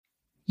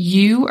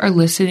You are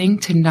listening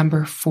to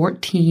number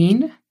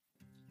 14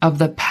 of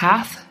the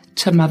Path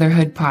to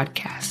Motherhood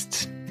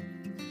podcast.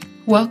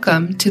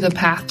 Welcome to the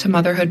Path to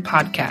Motherhood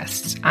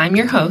podcast. I'm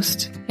your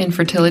host and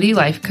fertility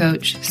life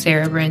coach,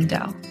 Sarah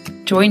Brandell.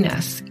 Join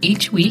us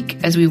each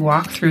week as we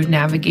walk through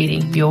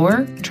navigating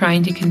your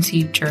trying to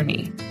conceive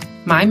journey.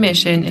 My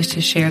mission is to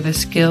share the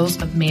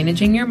skills of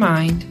managing your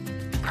mind,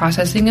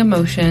 processing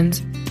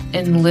emotions,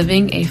 and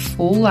living a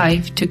full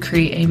life to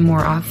create a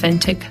more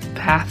authentic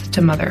path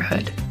to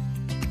motherhood.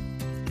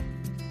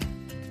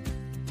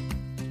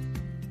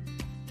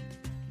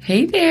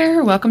 Hey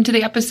there, welcome to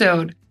the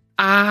episode.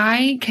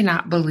 I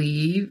cannot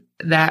believe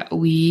that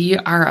we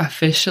are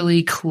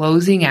officially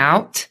closing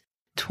out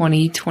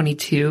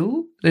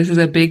 2022. This is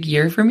a big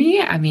year for me.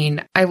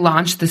 I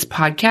launched this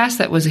podcast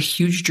that was a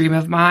huge dream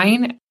of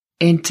mine.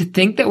 And to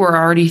think that we're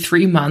already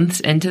 3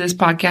 months into this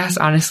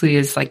podcast, honestly,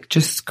 is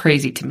just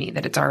crazy to me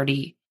that it's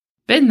already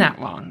been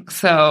that long.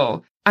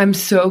 So I'm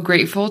so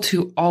grateful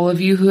to all of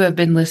you who have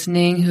been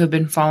listening, who have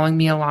been following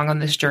me along on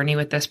this journey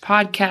with this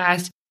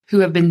podcast, who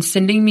have been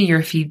sending me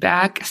your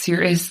feedback.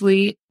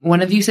 Seriously,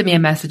 one of you sent me a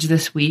message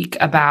this week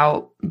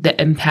about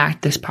the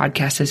impact this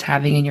podcast is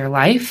having in your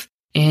life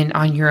and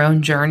on your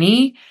own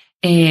journey.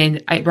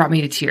 And it brought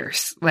me to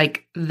tears.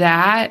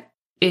 That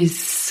is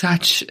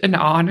such an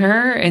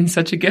honor and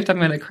such a gift. I'm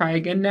going to cry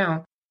again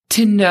now.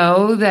 To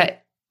know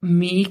that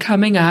me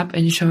coming up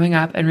and showing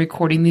up and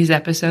recording these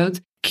episodes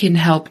can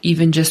help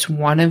even just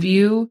one of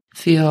you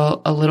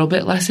feel a little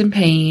bit less in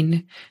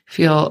pain,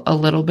 feel a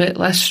little bit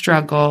less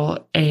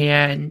struggle,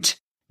 and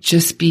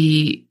just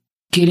be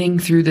getting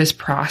through this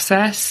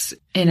process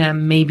in a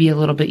maybe a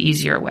little bit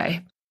easier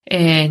way.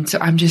 And so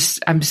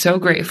I'm so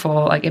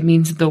grateful. It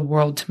means the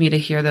world to me to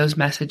hear those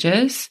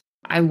messages.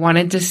 I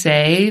wanted to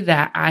say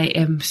that I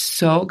am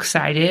so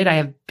excited. I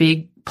have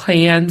big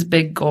plans,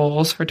 big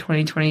goals for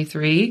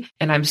 2023,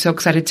 and I'm so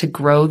excited to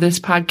grow this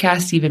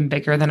podcast even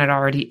bigger than it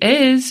already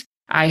is.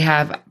 I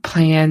have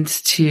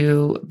plans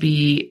to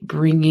be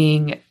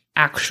bringing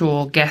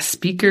actual guest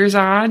speakers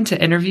on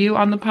to interview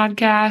on the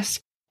podcast.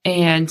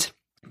 And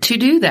to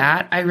do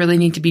that, I really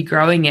need to be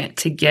growing it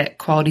to get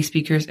quality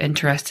speakers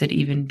interested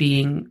even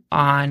being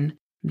on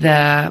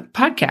the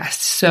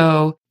podcast.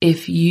 So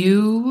if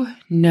you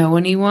know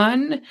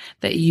anyone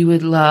that you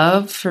would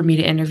love for me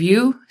to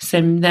interview,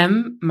 send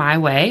them my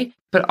way.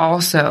 But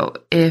also,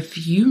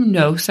 if you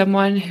know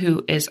someone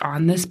who is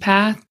on this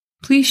path,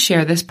 please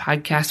share this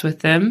podcast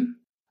with them.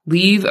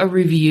 Leave a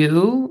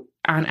review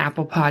on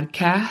Apple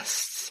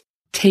Podcasts.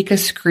 Take a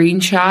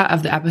screenshot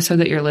of the episode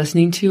that you're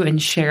listening to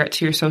and share it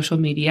to your social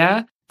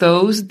media.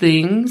 Those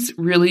things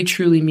really,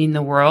 truly mean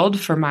the world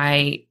for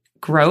my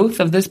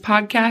growth of this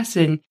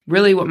podcast. And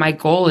really what my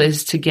goal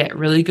is to get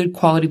really good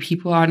quality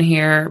people on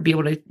here, be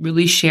able to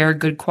really share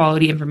good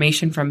quality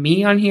information from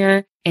me on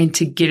here, and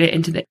to get it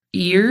into the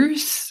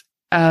ears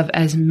of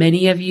as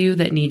many of you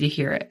that need to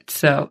hear it.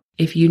 So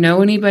if you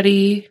know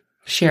anybody,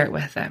 share it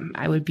with them.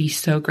 I would be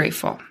so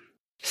grateful.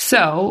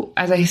 So,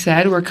 as I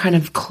said, we're kind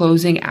of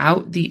closing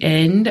out the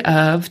end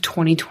of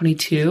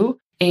 2022,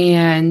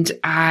 and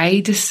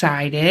I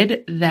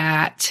decided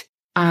that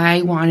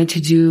I wanted to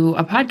do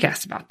a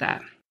podcast about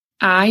that.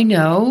 I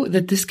know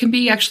that this can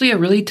be actually a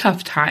really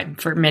tough time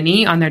for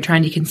many on their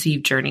trying to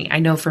conceive journey. I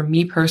know for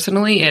me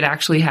personally, it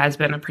actually has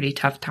been a pretty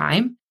tough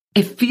time.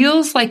 It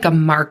feels like a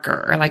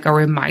marker or like a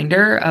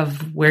reminder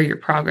of where your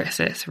progress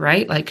is,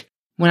 right?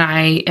 When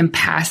I am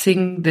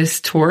passing this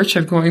torch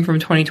of going from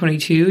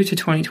 2022 to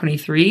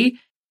 2023,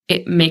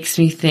 it makes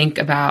me think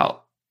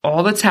about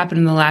all that's happened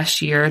in the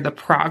last year, the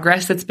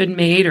progress that's been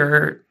made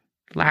or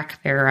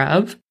lack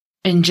thereof,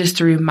 and just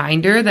a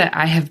reminder that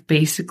I have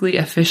basically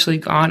officially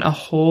gone a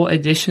whole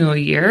additional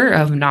year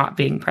of not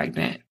being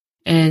pregnant.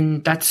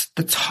 And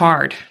that's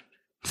hard.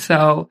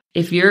 So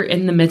if you're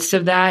in the midst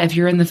of that, if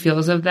you're in the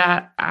feels of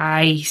that,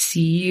 I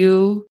see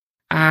you.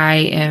 I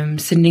am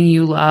sending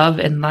you love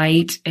and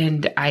light,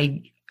 and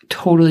I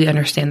totally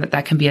understand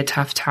that can be a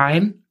tough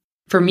time.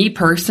 For me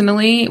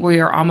personally, we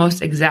are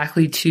almost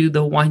exactly to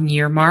the 1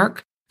 year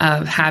mark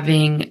of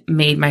having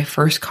made my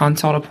first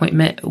consult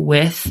appointment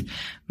with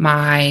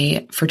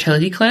my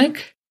fertility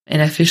clinic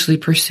and officially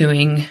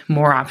pursuing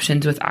more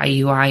options with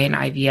IUI and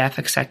IVF,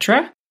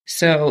 etc.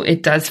 So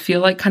it does feel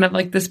like kind of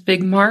like this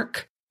big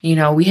mark. We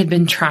had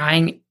been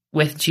trying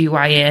with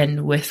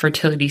GYN, with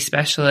fertility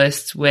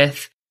specialists,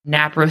 with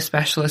NAPRO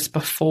specialists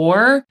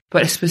before,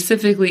 but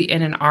specifically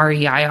in an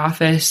REI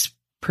office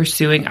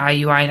pursuing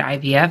IUI and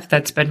IVF,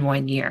 that's been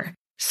 1 year.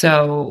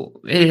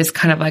 So it is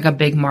kind of like a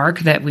big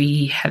mark that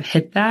we have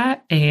hit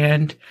that,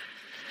 and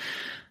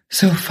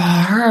so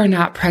far are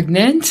not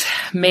pregnant.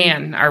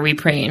 Man, are we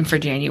praying for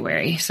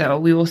January. So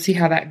we will see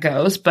how that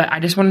goes. But I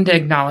just wanted to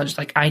acknowledge,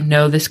 I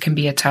know this can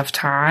be a tough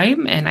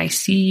time, and I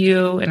see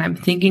you, and I'm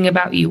thinking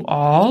about you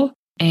all.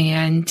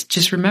 And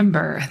just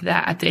remember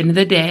that at the end of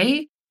the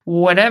day,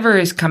 whatever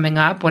is coming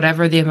up,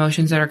 whatever the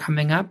emotions that are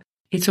coming up,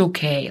 it's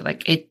okay.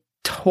 It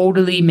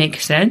totally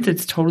makes sense.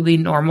 It's totally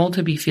normal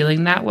to be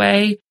feeling that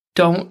way.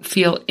 don't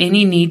feel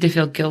any need to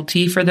feel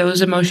guilty for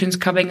those emotions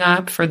coming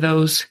up, for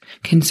those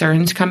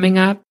concerns coming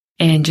up,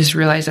 and just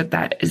realize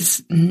that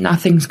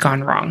nothing's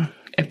gone wrong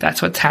if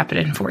that's what's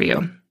happening for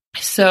you.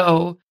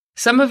 So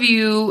some of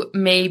you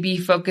may be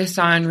focused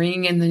on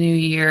ringing in the new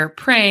year,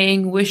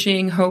 praying,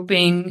 wishing,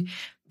 hoping,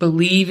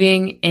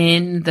 believing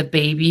in the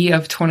baby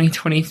of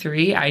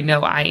 2023. I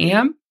know I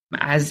am.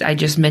 As I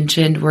just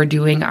mentioned, we're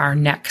doing our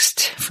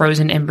next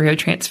frozen embryo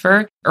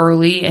transfer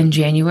early in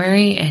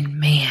January. And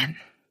man,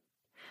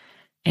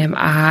 am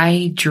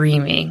I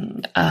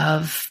dreaming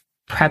of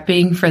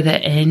prepping for the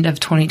end of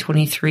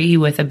 2023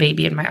 with a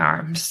baby in my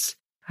arms.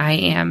 I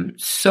am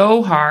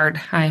so hard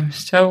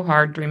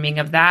dreaming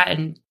of that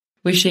and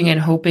wishing and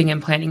hoping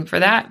and planning for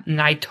that.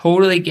 And I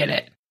totally get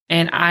it.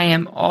 And I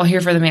am all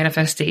here for the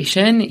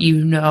manifestation.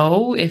 You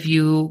know, if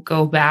you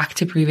go back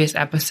to previous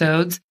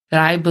episodes,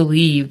 that I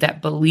believe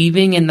that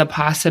believing in the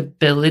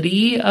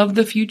possibility of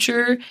the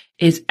future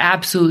is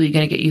absolutely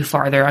going to get you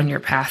farther on your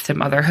path to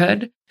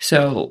motherhood.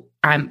 So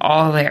I'm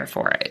all there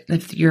for it.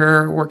 If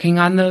you're working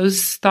on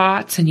those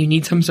thoughts and you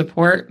need some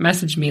support,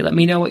 message me. Let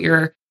me know what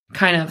you're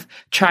kind of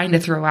trying to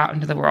throw out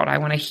into the world. I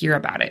want to hear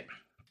about it.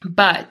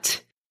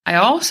 But I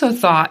also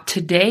thought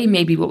today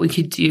maybe what we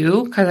could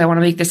do, because I want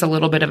to make this a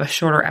little bit of a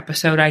shorter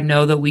episode. I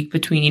know the week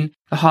between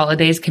the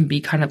holidays can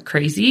be kind of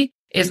crazy,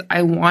 is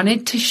I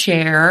wanted to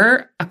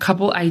share a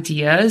couple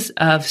ideas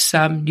of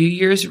some New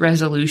Year's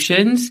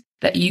resolutions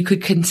that you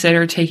could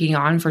consider taking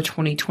on for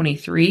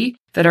 2023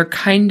 that are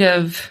kind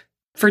of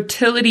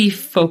fertility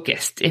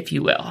focused, if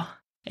you will.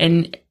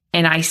 And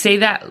I say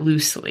that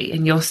loosely,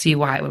 and you'll see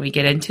why when we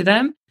get into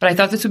them. But I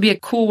thought this would be a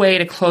cool way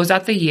to close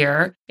out the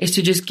year, is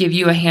to just give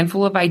you a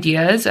handful of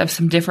ideas of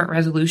some different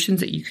resolutions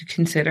that you could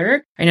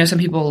consider. I know some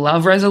people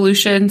love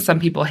resolutions.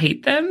 Some people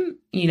hate them.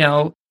 You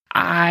know,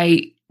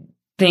 I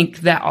think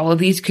that all of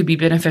these could be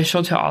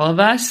beneficial to all of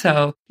us.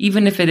 So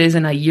even if it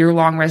isn't a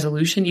year-long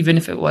resolution, even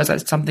if it was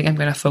something I'm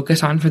going to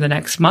focus on for the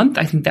next month,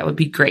 I think that would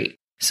be great.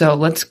 So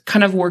let's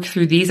kind of work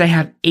through these. I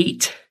have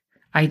 8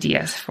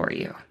 ideas for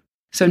you.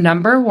 So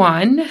number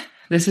 1,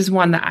 this is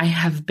one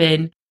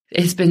that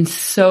it's been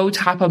so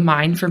top of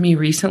mind for me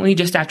recently,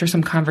 just after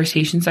some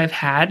conversations I've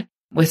had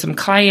with some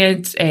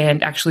clients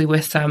and actually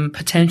with some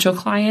potential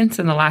clients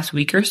in the last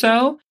week or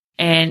so.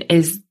 And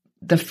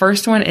the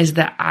first one is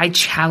that I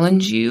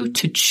challenge you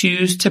to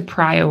choose to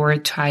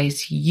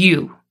prioritize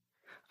you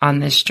on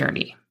this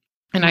journey.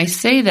 And I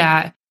say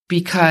that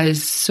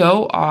because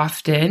so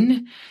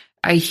often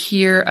I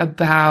hear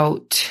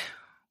about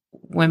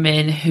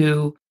women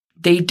who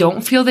they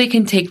don't feel they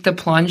can take the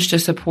plunge to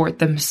support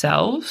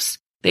themselves.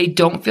 They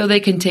don't feel they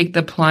can take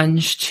the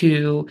plunge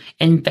to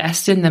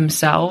invest in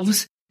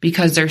themselves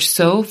because they're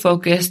so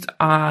focused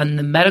on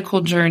the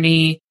medical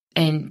journey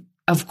and,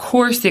 of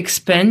course, the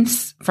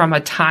expense from a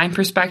time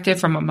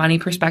perspective, from a money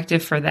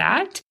perspective for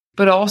that,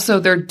 but also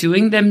they're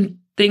doing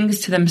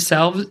things to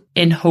themselves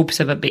in hopes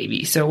of a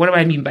baby. So what do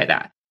I mean by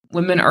that?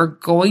 Women are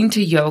going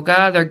to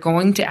yoga, they're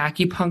going to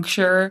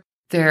acupuncture,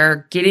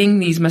 they're getting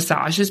these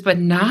massages, but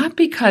not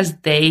because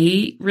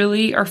they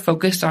really are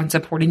focused on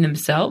supporting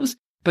themselves,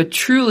 but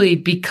truly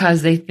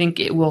because they think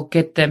it will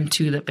get them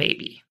to the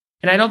baby.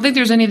 And I don't think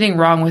there's anything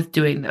wrong with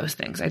doing those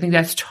things. I think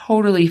that's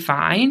totally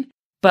fine.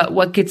 But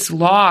what gets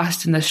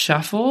lost in the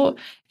shuffle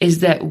is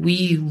that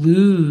we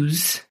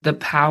lose the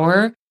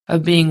power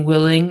of being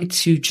willing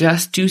to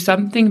just do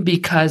something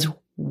because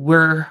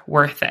we're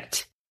worth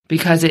it,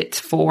 because it's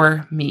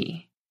for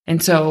me.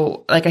 And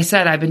so, like I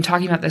said, I've been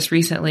talking about this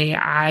recently.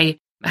 I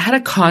had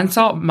a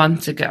consult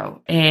months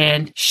ago,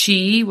 and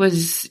she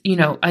was,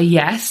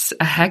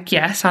 a heck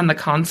yes on the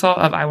consult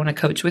of I want to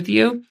coach with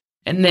you.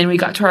 And then we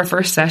got to our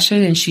first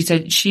session, and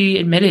she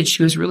admitted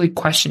she was really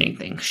questioning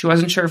things. She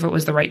wasn't sure if it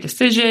was the right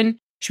decision.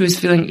 She was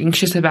feeling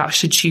anxious about,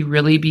 should she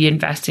really be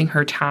investing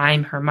her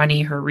time, her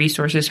money, her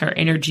resources, her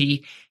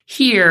energy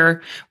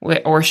here,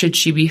 or should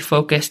she be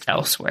focused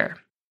elsewhere?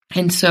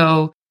 And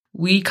so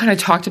we kind of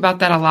talked about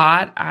that a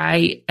lot.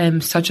 I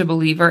am such a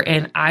believer,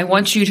 and I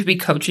want you to be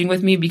coaching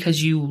with me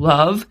because you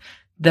love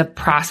the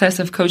process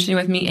of coaching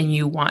with me and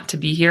you want to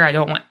be here. I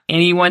don't want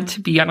anyone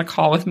to be on a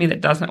call with me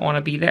that doesn't want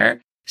to be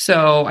there.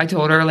 So I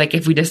told her,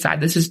 if we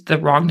decide this is the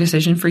wrong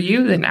decision for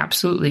you, then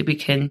absolutely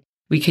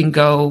we can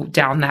go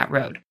down that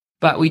road.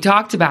 But we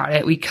talked about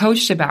it, we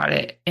coached about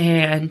it,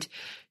 and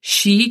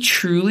she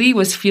truly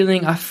was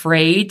feeling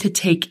afraid to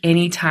take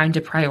any time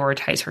to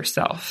prioritize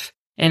herself.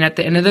 And at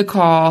the end of the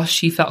call,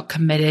 she felt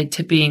committed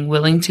to being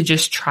willing to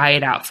just try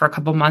it out for a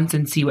couple months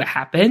and see what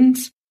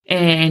happens.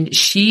 And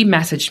she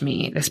messaged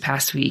me this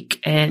past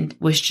week and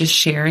was just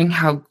sharing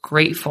how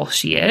grateful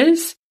she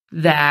is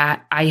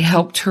that I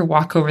helped her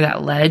walk over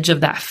that ledge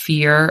of that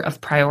fear of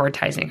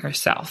prioritizing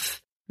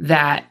herself,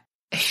 that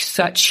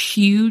such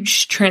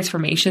huge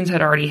transformations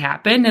had already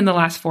happened in the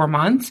last 4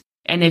 months.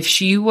 And if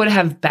she would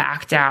have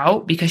backed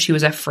out because she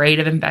was afraid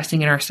of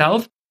investing in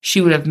herself, she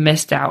would have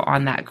missed out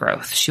on that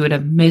growth. She would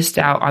have missed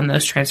out on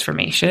those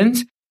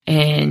transformations.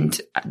 And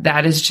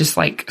that is just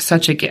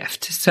such a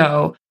gift.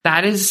 So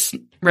That is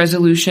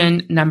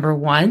resolution number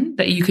 1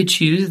 that you could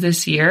choose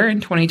this year in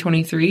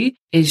 2023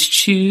 is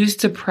choose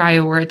to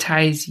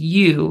prioritize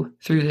you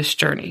through this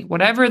journey.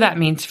 Whatever that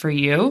means for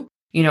you,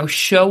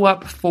 show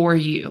up for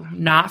you,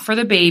 not for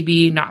the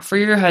baby, not for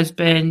your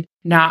husband,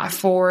 not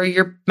for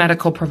your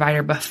medical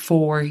provider, but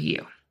for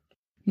you.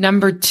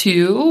 Number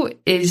 2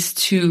 is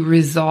to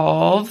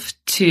resolve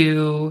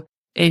to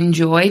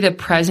enjoy the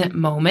present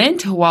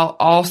moment while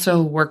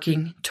also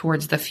working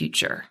towards the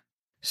future.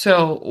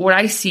 So what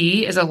I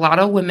see is a lot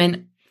of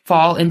women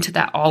fall into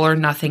that all or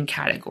nothing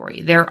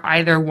category. They're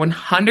either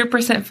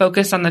 100%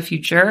 focused on the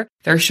future,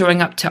 they're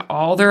showing up to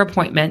all their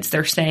appointments,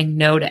 they're saying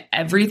no to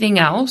everything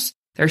else,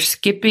 they're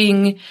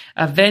skipping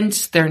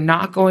events, they're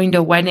not going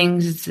to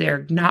weddings,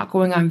 they're not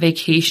going on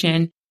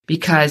vacation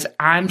because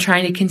I'm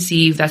trying to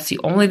conceive. That's the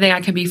only thing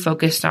I can be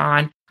focused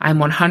on. I'm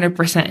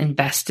 100%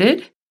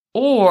 invested.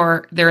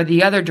 Or they're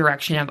the other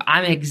direction of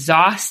I'm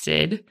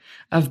exhausted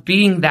of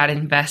being that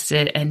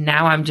invested and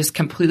now I'm just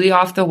completely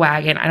off the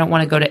wagon. I don't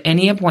want to go to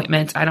any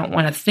appointments. I don't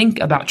want to think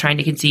about trying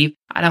to conceive.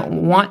 I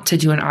don't want to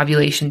do an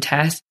ovulation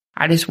test.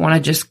 I just want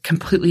to just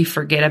completely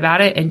forget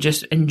about it and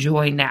just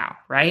enjoy now,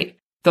 right?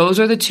 Those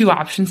are the 2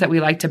 options that we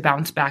like to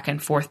bounce back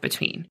and forth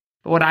between.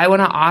 But what I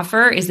want to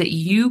offer is that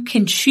you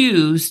can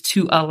choose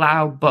to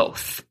allow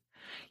both.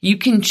 You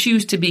can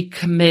choose to be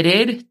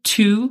committed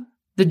to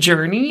the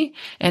journey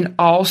and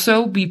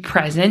also be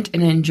present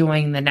and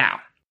enjoying the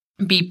now.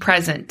 Be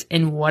present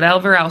in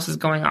whatever else is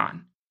going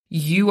on.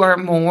 You are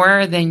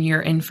more than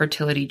your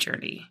infertility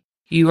journey.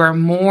 You are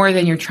more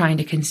than your trying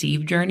to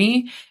conceive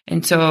journey.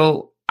 And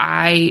so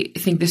I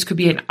think this could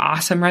be an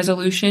awesome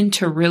resolution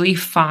to really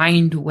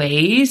find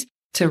ways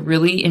to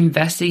really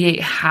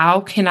investigate how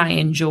can I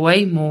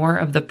enjoy more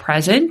of the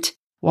present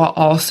while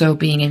also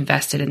being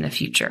invested in the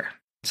future.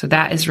 So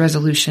that is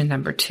resolution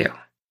number 2.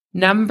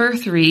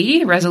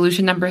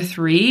 Resolution number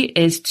 3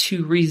 is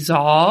to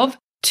resolve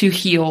to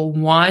heal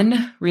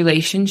one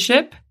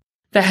relationship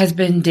that has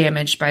been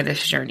damaged by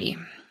this journey.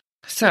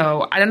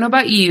 So I don't know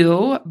about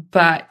you,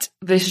 but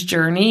this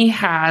journey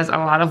has a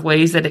lot of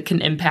ways that it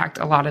can impact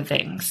a lot of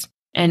things.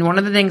 And one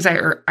of the things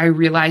I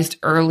realized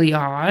early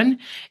on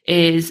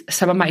is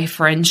some of my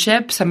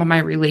friendships, some of my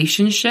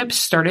relationships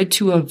started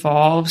to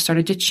evolve,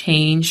 started to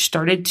change,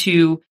 started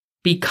to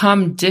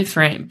become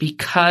different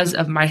because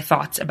of my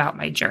thoughts about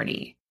my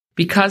journey.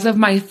 Because of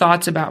my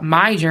thoughts about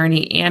my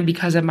journey and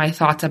because of my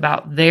thoughts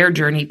about their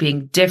journey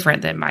being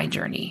different than my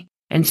journey.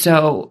 And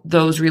so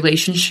those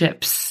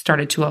relationships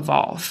started to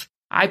evolve.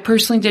 I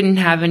personally didn't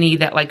have any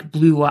that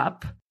blew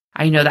up.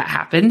 I know that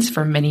happens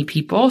for many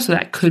people, so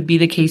that could be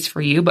the case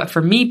for you. But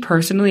for me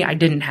personally, I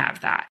didn't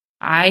have that.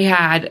 I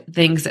had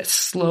things that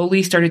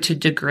slowly started to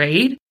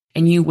degrade,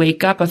 and you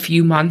wake up a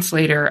few months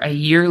later, a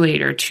year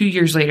later, 2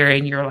 years later,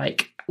 and you're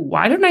like,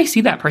 why don't I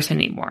see that person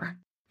anymore?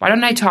 Why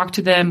don't I talk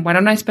to them? Why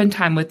don't I spend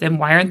time with them?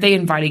 Why aren't they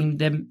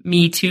inviting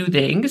me to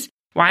things?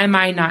 Why am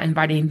I not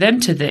inviting them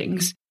to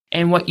things?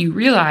 And what you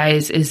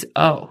realize is,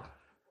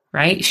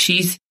 right?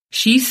 She's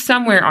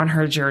somewhere on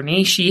her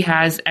journey. She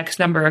has X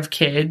number of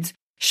kids.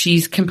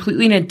 She's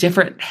completely in a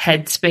different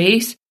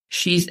headspace.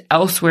 She's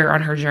elsewhere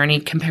on her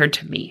journey compared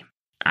to me.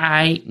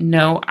 I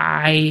know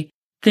I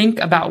think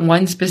about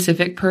one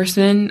specific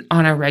person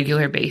on a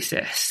regular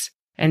basis.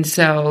 And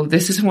so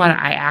this is one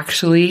I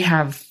actually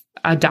have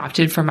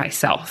adopted for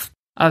myself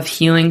of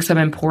healing some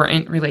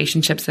important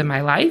relationships in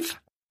my life.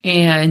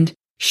 And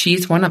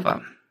she's one of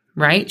them,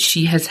 right?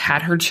 She has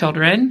had her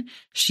children.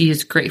 She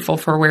is grateful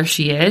for where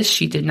she is.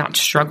 She did not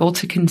struggle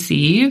to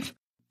conceive.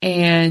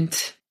 And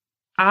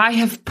I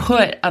have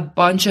put a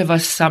bunch of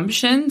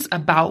assumptions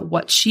about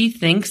what she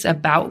thinks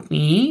about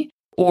me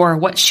or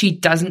what she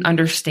doesn't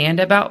understand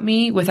about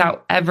me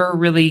without ever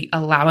really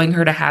allowing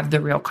her to have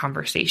the real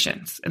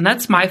conversations. And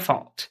that's my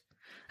fault.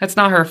 That's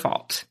not her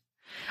fault.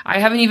 I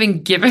haven't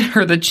even given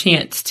her the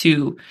chance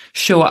to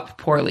show up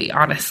poorly,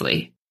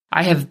 honestly.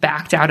 I have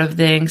backed out of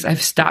things.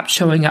 I've stopped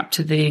showing up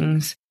to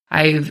things.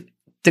 I've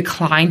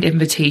declined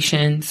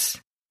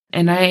invitations.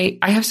 And I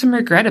have some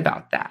regret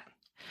about that.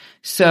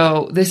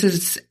 So this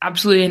is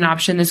absolutely an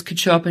option. This could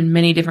show up in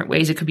many different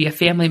ways. It could be a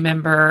family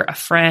member, a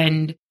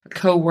friend, a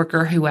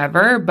coworker,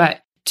 whoever,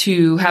 but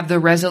to have the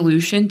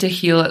resolution to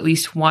heal at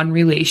least one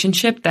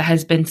relationship that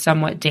has been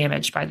somewhat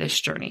damaged by this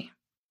journey.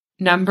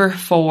 Number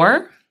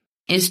 4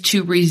 is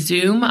to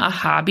resume a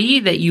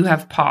hobby that you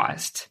have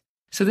paused.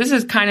 So this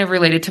is kind of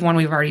related to one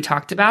we've already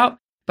talked about,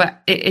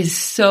 but it is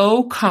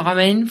so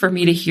common for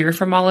me to hear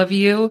from all of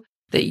you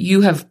that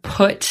you have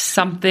put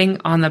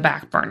something on the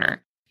back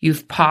burner.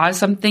 You've paused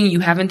something, you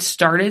haven't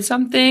started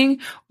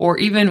something, or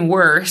even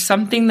worse,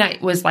 something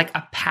that was like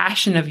a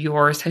passion of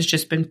yours has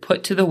just been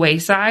put to the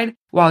wayside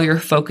while you're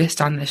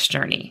focused on this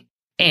journey.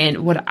 And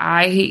what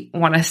I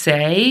want to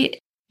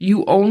say,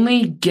 you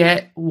only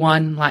get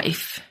one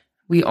life.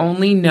 We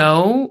only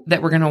know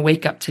that we're going to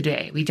wake up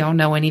today. We don't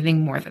know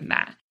anything more than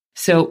that.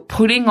 So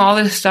putting all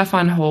this stuff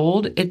on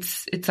hold,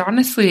 it's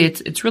honestly,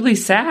 it's really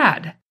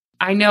sad.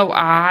 I know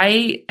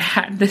I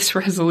had this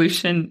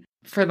resolution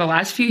for the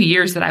last few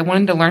years that I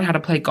wanted to learn how to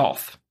play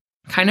golf.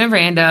 Kind of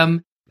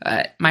random,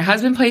 My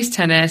husband plays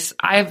tennis.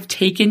 I've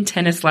taken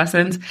tennis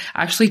lessons.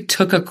 I actually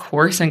took a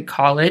course in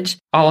college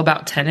all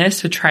about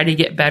tennis to try to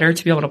get better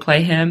to be able to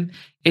play him.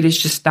 It is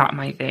just not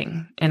my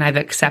thing, and I've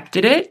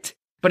accepted it.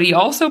 But he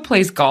also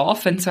plays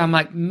golf, and so I'm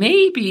like,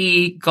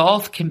 maybe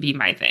golf can be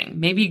my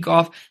thing. Maybe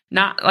golf,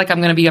 not like I'm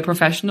going to be a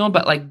professional,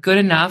 but like good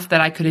enough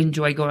that I could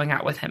enjoy going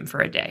out with him for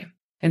a day.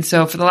 And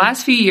so for the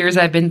last few years,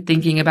 I've been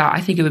thinking about,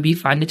 I think it would be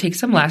fun to take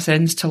some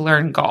lessons to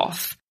learn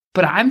golf.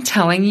 But I'm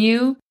telling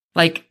you,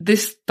 like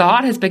this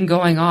thought has been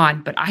going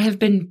on, but I have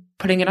been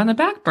putting it on the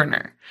back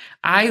burner.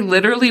 I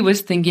literally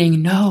was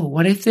thinking, no,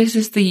 what if this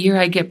is the year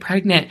I get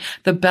pregnant?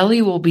 The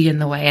belly will be in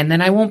the way, and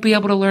then I won't be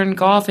able to learn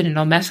golf, and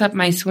it'll mess up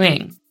my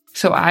swing.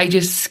 So I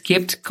just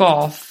skipped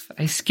golf.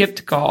 I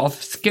skipped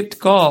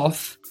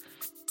golf.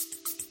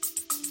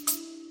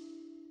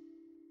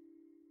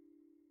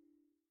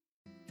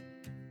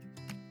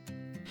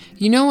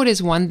 You know what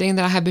is one thing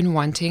that I have been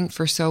wanting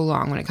for so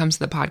long when it comes to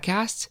the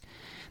podcast?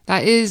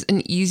 That is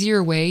an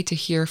easier way to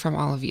hear from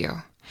all of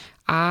you.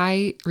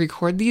 I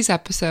record these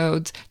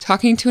episodes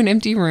talking to an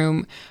empty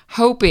room,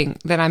 hoping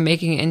that I'm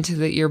making it into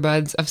the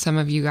earbuds of some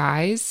of you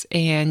guys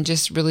and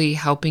just really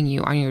helping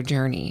you on your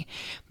journey.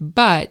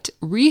 But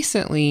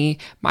recently,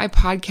 my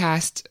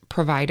podcast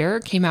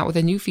provider came out with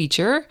a new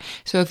feature.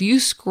 So if you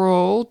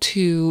scroll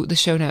to the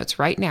show notes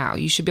right now,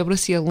 you should be able to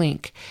see a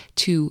link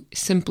to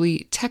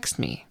simply text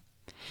me.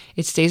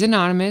 It stays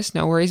anonymous,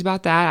 no worries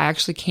about that. I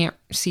actually can't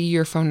see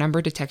your phone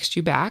number to text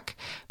you back,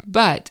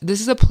 but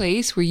this is a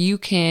place where you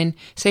can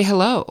say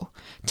hello.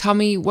 Tell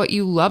me what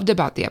you loved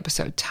about the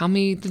episode. Tell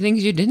me the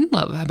things you didn't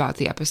love about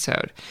the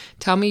episode.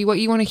 Tell me what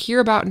you want to hear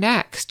about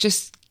next.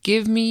 Just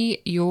give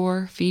me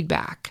your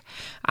feedback.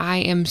 I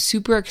am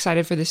super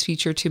excited for this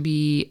feature to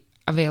be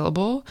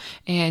available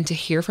and to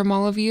hear from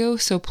all of you.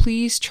 So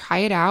please try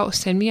it out.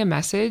 Send me a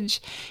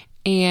message,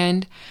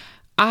 and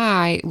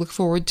I look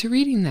forward to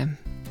reading them.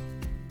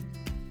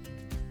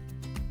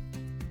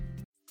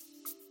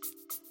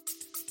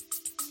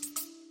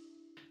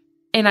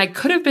 And I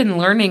could have been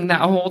learning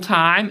that whole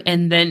time.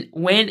 And then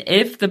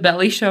if the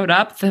belly showed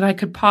up, then I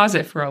could pause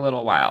it for a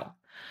little while.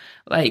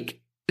 Like,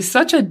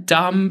 such a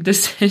dumb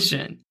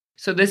decision.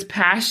 So this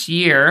past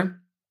year,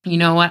 you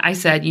know what? I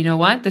said, you know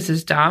what? This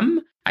is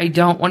dumb. I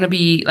don't want to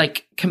be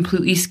like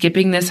completely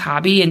skipping this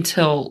hobby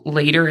until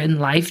later in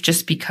life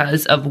just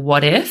because of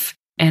what if.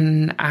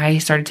 And I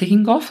started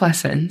taking golf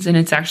lessons, and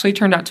it's actually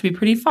turned out to be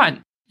pretty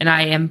fun. And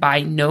I am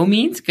by no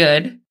means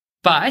good,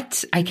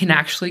 but I can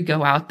actually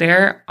go out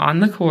there on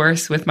the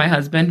course with my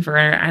husband for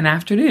an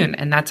afternoon,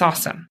 and that's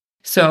awesome.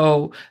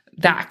 So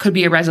that could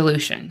be a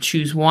resolution.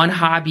 Choose one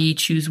hobby,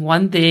 choose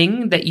one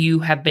thing that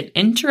you have been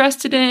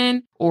interested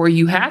in or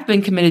you have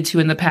been committed to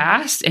in the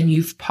past, and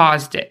you've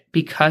paused it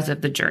because of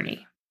the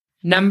journey.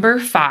 Number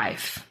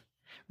 5,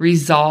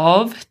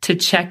 resolve to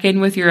check in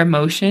with your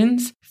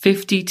emotions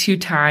 52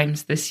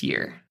 times this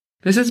year.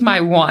 This is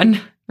my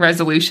one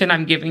resolution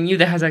I'm giving you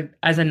that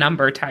has a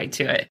number tied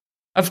to it.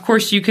 Of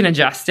course, you can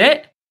adjust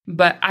it,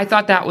 but I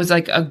thought that was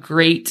like a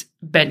great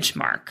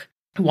benchmark.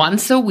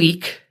 Once a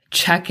week,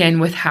 check in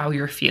with how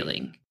you're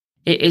feeling.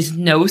 It is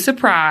no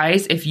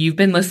surprise if you've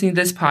been listening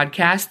to this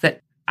podcast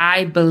that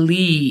I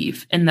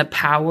believe in the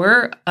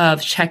power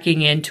of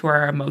checking into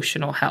our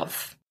emotional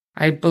health.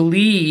 I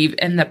believe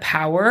in the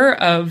power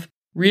of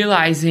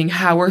realizing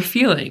how we're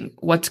feeling,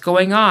 what's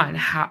going on,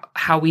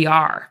 how we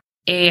are.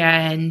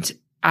 And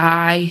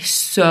I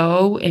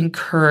so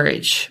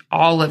encourage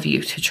all of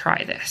you to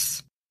try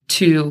this,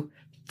 to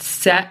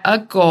set a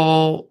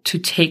goal, to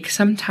take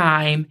some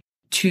time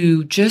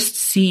to just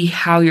see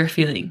how you're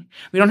feeling.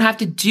 We don't have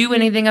to do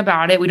anything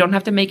about it. We don't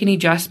have to make any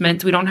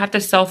adjustments. We don't have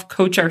to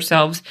self-coach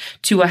ourselves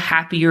to a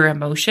happier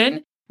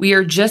emotion. We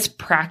are just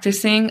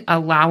practicing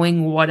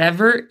allowing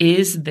whatever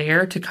is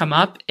there to come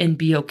up and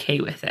be okay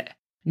with it.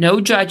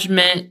 No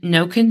judgment,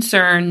 no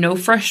concern, no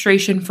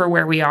frustration for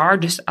where we are,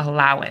 just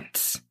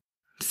allowance.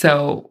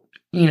 So,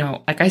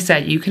 like I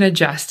said, you can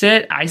adjust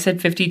it. I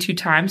said 52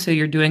 times, so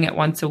you're doing it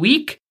once a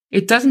week.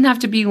 It doesn't have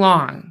to be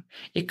long.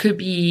 It could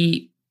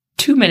be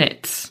 2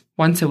 minutes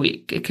once a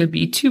week. It could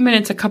be 2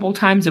 minutes a couple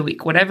times a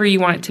week, whatever you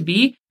want it to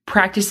be,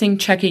 practicing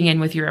checking in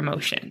with your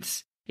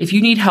emotions. If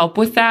you need help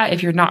with that,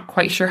 if you're not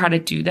quite sure how to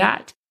do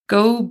that,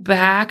 go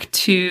back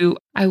to,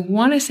 I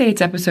want to say it's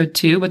episode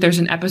 2, but there's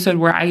an episode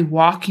where I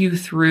walk you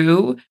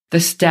through the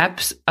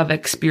steps of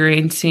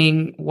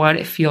experiencing what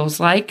it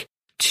feels like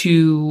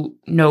to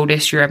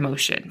notice your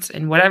emotions.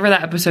 And whatever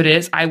that episode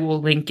is, I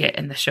will link it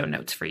in the show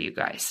notes for you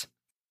guys.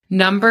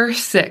 Number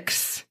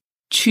 6,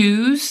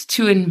 choose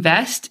to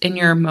invest in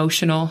your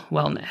emotional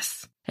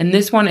wellness. And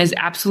this one is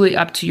absolutely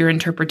up to your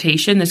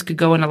interpretation. This could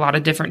go in a lot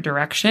of different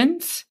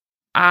directions.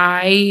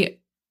 I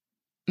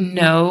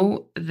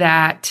know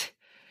that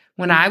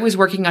when I was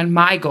working on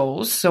my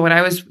goals, so when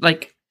I was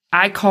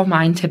I call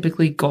mine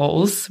typically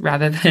goals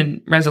rather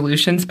than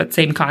resolutions, but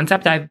same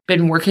concept. I've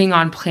been working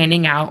on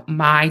planning out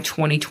my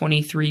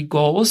 2023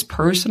 goals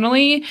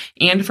personally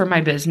and for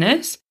my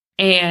business.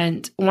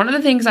 And one of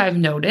the things I've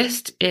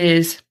noticed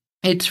is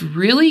it's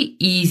really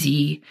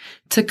easy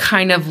to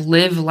kind of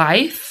live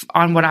life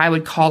on what I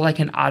would call like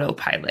an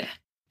autopilot,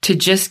 to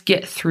just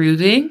get through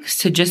things,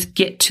 to just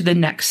get to the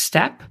next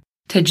step,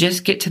 to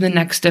just get to the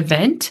next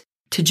event,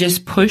 to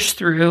just push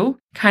through,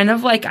 kind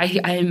of like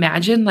I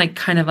imagine like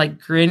kind of like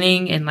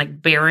grinning and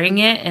like bearing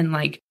it and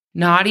like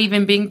not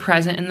even being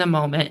present in the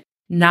moment,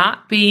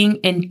 not being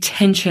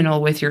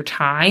intentional with your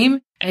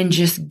time and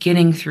just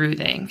getting through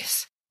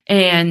things.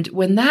 And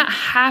when that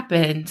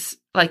happens,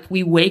 like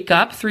we wake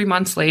up 3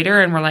 months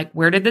later and we're like,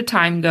 where did the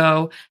time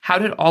go? How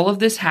did all of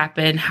this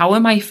happen? How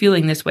am I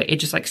feeling this way? It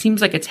just like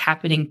seems like it's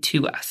happening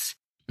to us.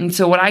 And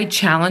so what I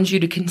challenge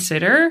you to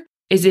consider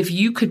is if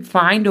you could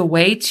find a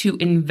way to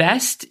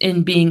invest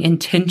in being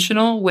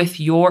intentional with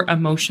your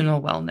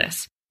emotional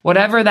wellness,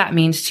 whatever that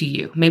means to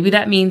you. Maybe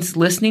that means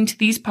listening to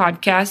these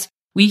podcasts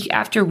week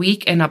after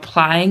week and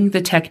applying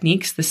the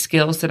techniques, the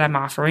skills that I'm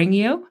offering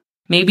you.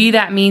 Maybe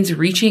that means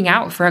reaching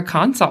out for a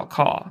consult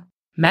call.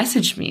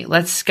 Message me.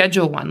 Let's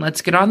schedule one.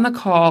 Let's get on the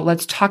call.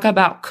 Let's talk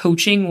about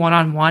coaching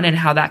one-on-one and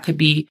how that could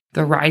be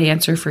the right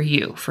answer for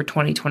you for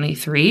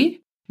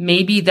 2023.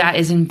 Maybe that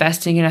is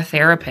investing in a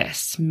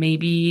therapist.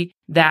 Maybe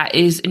that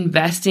is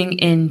investing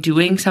in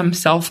doing some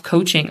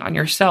self-coaching on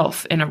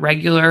yourself in a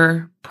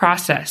regular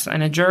process,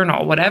 in a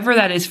journal, whatever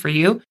that is for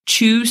you.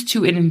 Choose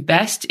to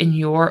invest in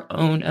your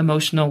own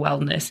emotional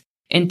wellness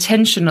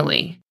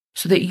intentionally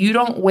so that you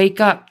don't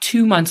wake up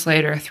 2 months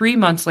later, 3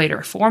 months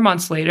later, 4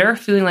 months later,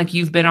 feeling like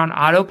you've been on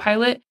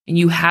autopilot and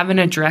you haven't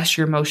addressed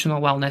your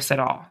emotional wellness at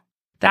all.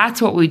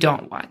 That's what we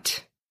don't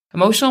want.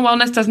 Emotional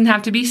wellness doesn't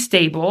have to be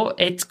stable.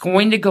 It's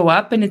going to go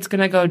up and it's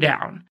going to go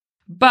down.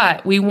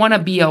 But we want to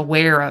be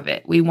aware of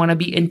it. We want to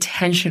be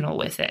intentional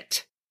with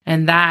it.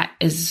 And that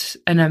is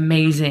an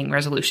amazing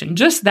resolution.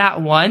 Just that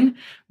one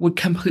would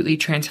completely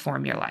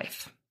transform your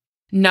life.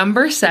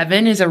 Number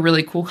 7 is a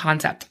really cool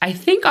concept. I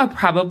think I'll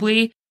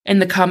probably in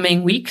the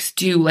coming weeks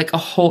do like a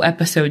whole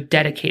episode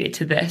dedicated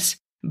to this,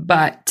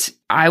 but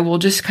I will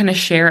just kind of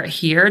share it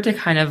here to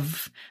kind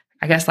of,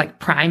 I guess, like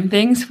prime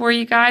things for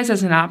you guys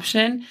as an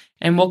option,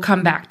 and we'll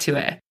come back to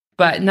it.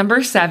 But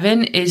number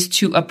 7 is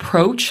to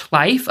approach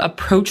life,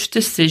 approach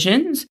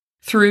decisions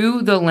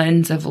through the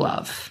lens of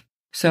love.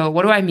 So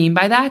what do I mean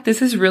by that?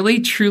 This is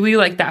really truly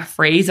like that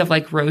phrase of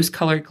like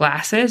rose-colored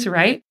glasses,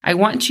 right? I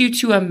want you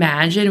to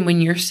imagine when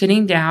you're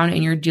sitting down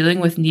and you're dealing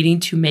with needing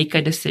to make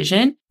a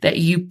decision that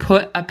you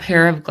put a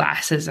pair of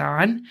glasses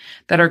on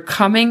that are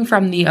coming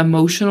from the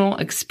emotional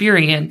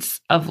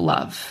experience of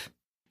love.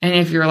 And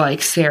if you're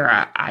like,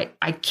 Sarah,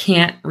 I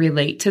can't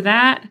relate to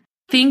that.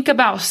 Think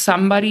about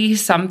somebody,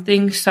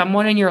 something,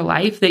 someone in your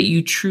life that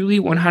you truly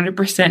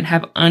 100%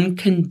 have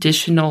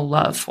unconditional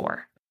love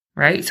for,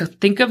 right? So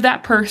think of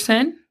that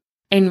person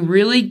and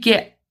really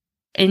get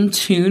in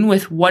tune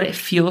with what it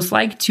feels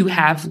like to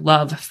have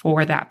love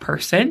for that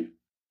person.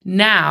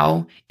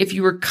 Now, if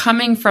you were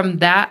coming from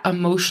that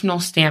emotional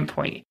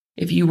standpoint,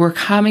 if you were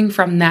coming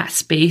from that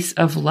space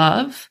of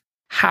love,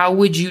 how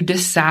would you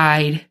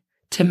decide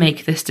to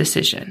make this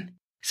decision?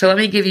 So let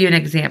me give you an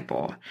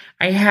example.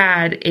 I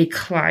had a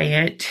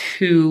client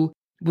who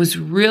was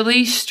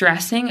really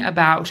stressing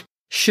about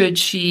should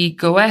she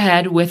go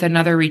ahead with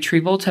another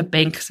retrieval to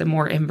bank some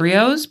more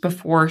embryos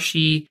before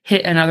she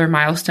hit another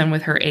milestone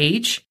with her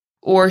age,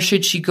 or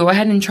should she go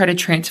ahead and try to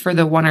transfer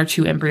the 1 or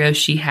 2 embryos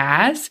she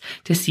has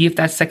to see if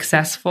that's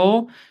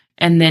successful,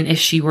 and then if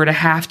she were to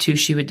have to,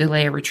 she would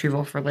delay a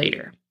retrieval for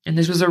later. And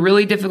this was a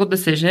really difficult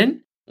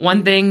decision.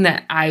 One thing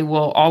that I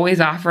will always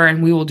offer,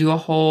 and we will do a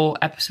whole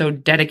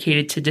episode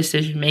dedicated to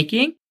decision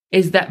making,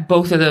 is that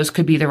both of those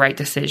could be the right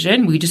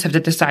decision. We just have to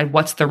decide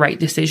what's the right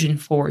decision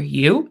for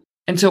you.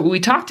 And so what we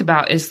talked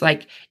about is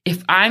like,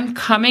 if I'm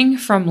coming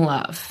from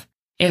love,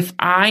 if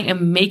I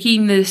am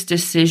making this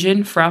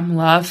decision from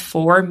love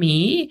for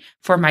me,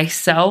 for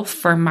myself,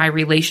 for my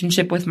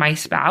relationship with my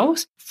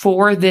spouse,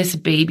 for this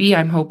baby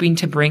I'm hoping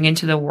to bring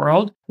into the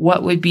world,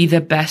 what would be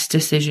the best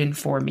decision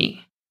for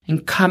me?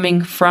 And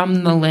coming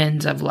from the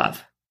lens of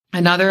love.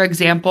 Another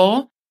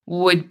example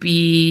would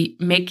be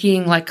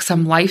making like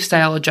some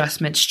lifestyle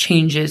adjustments,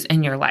 changes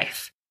in your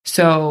life.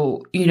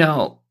 So,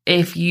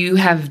 if you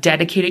have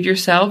dedicated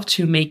yourself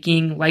to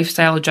making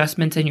lifestyle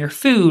adjustments in your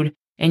food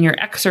and your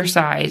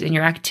exercise and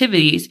your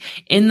activities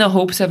in the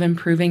hopes of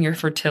improving your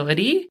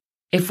fertility,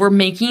 if we're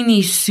making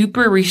these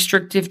super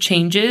restrictive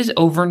changes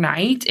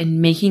overnight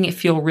and making it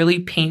feel really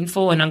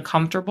painful and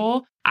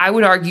uncomfortable, I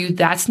would argue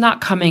that's not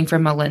coming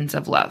from a lens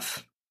of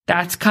love.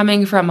 That's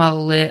coming from a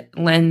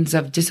lens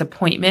of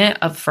disappointment,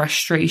 of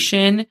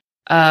frustration,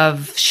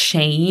 of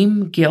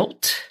shame,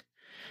 guilt.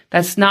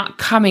 That's not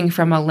coming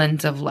from a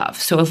lens of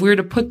love. So if we were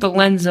to put the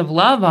lens of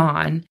love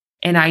on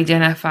and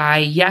identify,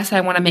 yes, I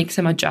want to make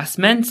some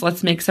adjustments.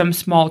 Let's make some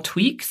small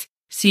tweaks,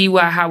 see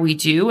how we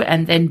do,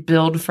 and then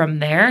build from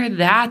there.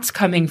 That's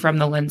coming from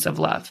the lens of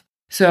love.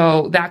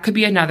 So that could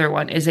be another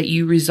one, is that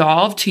you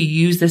resolve to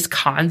use this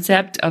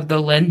concept of the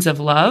lens of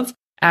love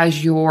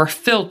as your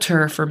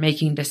filter for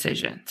making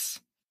decisions.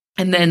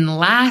 And then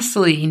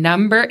lastly,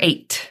 number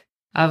 8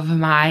 of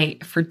my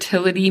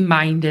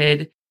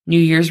fertility-minded New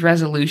Year's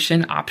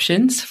resolution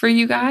options for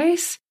you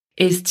guys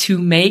is to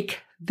make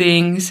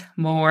things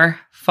more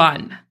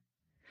fun.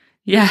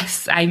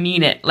 Yes, I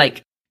mean it.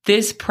 Like,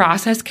 this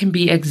process can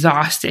be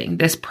exhausting.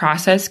 This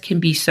process can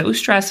be so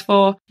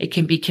stressful. It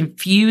can be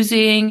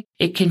confusing.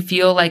 It can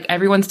feel like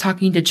everyone's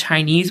talking to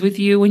Chinese with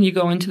you when you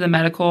go into the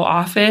medical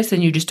office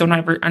and you just don't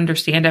ever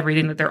understand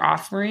everything that they're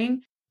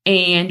offering.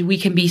 And we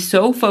can be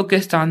so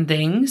focused on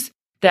things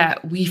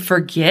that we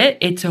forget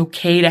it's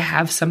okay to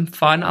have some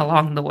fun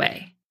along the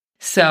way.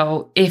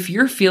 So if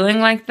you're feeling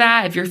like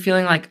that, if you're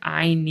feeling like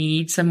I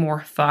need some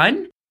more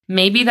fun,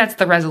 maybe that's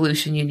the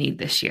resolution you need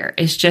this year,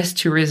 is just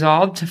to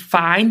resolve to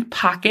find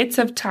pockets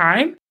of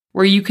time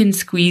where you can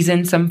squeeze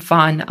in some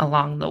fun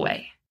along the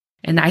way.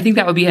 And I think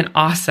that would be an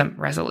awesome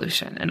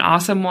resolution, an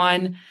awesome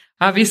one,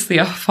 obviously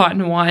a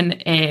fun one,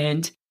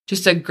 and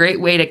just a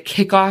great way to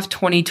kick off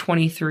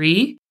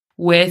 2023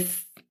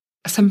 with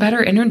some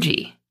better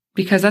energy,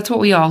 because that's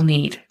what we all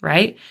need,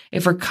 right?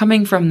 If we're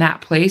coming from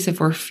that place, if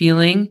we're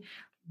feeling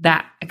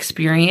that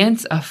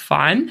experience of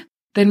fun,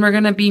 then we're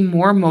going to be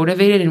more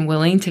motivated and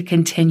willing to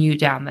continue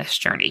down this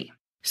journey.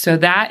 So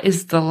that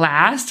is the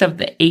last of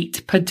the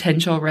 8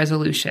 potential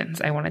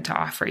resolutions I wanted to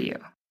offer you.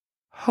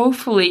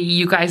 Hopefully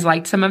you guys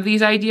liked some of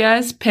these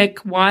ideas. Pick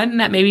one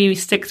that maybe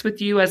sticks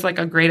with you as like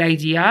a great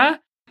idea.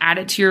 Add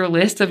it to your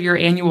list of your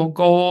annual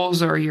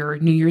goals or your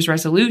New Year's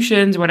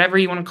resolutions, whatever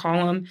you want to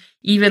call them.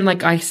 Even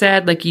like I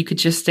said, like you could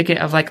just stick it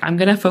of like, I'm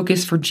going to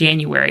focus for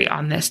January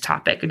on this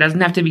topic. It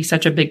doesn't have to be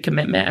such a big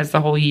commitment as the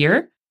whole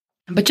year,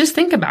 but just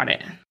think about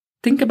it.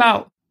 Think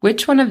about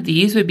which one of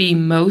these would be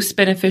most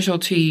beneficial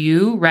to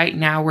you right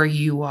now where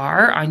you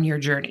are on your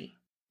journey.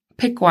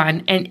 Pick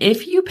one. And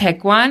if you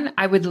pick one,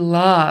 I would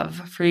love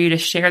for you to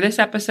share this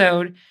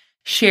episode,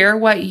 share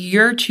what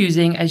you're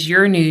choosing as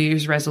your New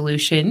Year's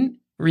resolution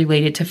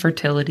related to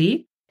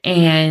fertility,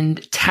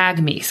 and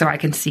tag me so I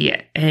can see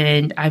it.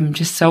 And I'm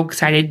just so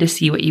excited to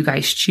see what you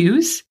guys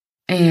choose.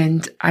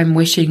 And I'm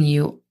wishing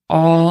you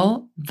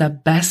all the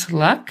best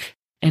luck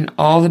and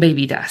all the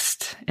baby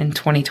dust in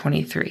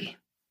 2023.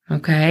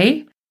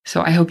 Okay?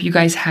 So I hope you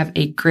guys have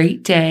a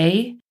great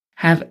day.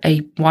 Have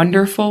a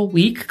wonderful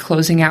week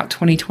closing out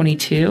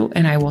 2022,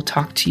 and I will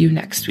talk to you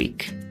next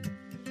week.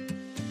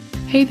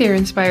 Hey there,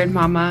 Inspired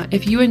Mama.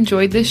 If you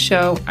enjoyed this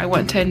show, I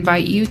want to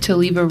invite you to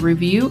leave a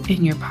review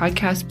in your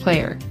podcast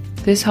player.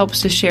 This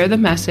helps to share the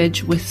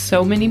message with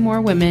so many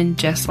more women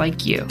just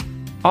like you.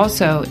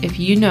 Also, if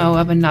you know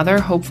of another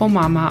hopeful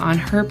mama on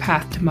her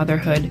path to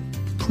motherhood,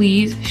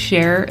 please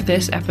share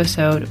this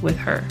episode with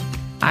her.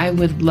 I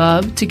would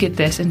love to get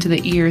this into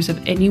the ears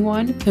of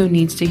anyone who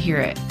needs to hear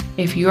it.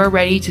 If you are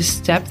ready to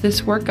step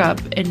this work up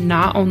and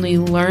not only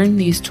learn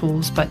these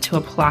tools, but to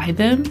apply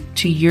them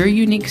to your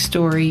unique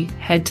story,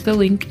 head to the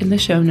link in the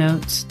show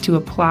notes to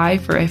apply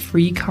for a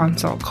free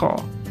consult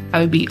call.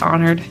 I would be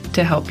honored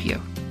to help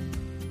you.